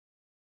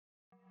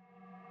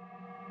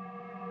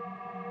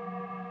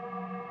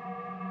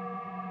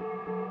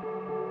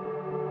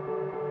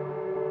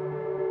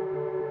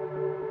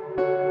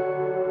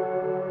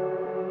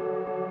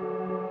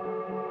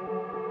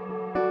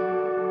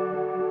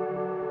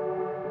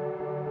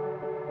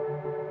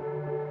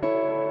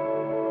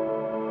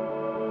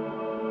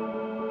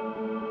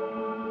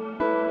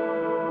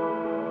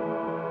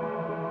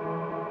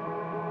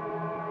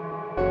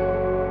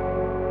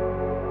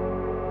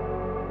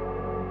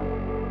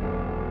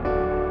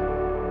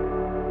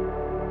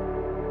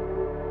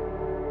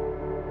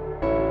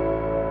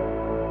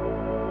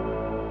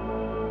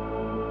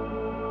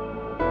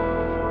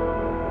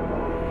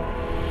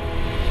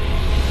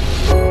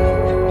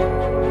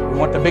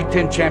Big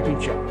Ten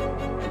championship.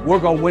 We're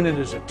going to win it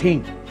as a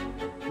team.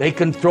 They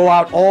can throw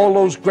out all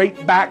those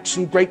great backs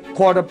and great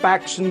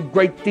quarterbacks and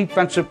great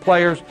defensive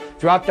players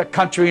throughout the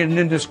country and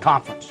in this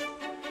conference.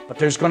 But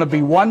there's going to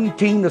be one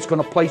team that's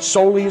going to play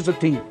solely as a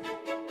team.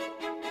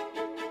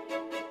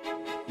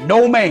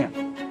 No man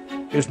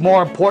is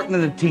more important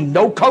than the team.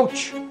 No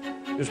coach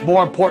is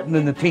more important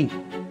than the team.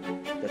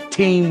 The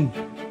team,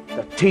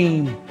 the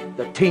team,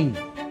 the team.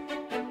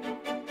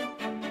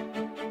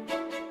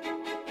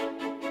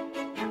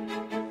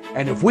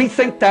 And if we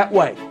think that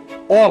way,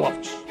 all of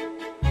us,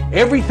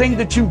 everything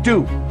that you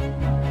do,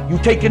 you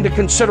take into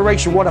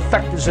consideration what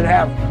effect does it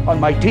have on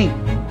my team.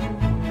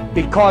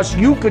 Because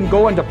you can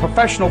go into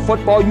professional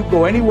football, you can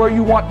go anywhere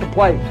you want to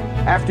play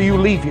after you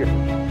leave here.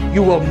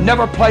 You will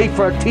never play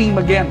for a team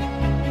again.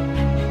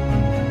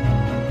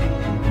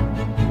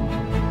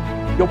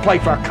 You'll play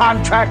for a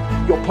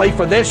contract, you'll play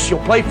for this, you'll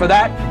play for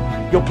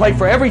that, you'll play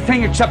for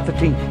everything except the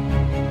team.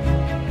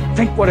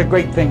 Think what a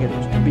great thing it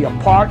is to be a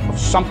part of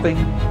something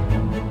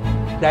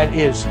that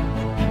is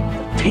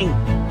the team.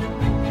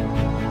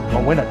 We're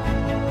going to win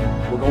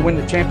it. We're going to win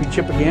the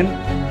championship again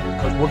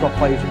because we're going to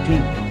play as a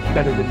team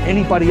better than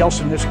anybody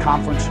else in this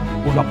conference.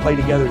 We're going to play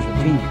together as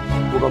a team.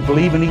 We're going to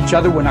believe in each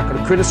other. We're not going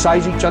to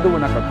criticize each other. We're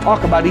not going to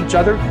talk about each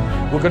other.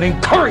 We're going to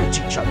encourage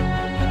each other.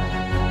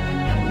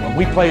 When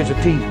we play as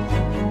a team,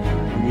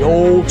 when the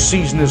old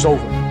season is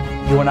over,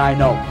 you and I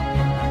know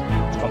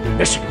it's going to be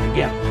Michigan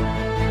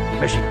again.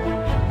 Michigan.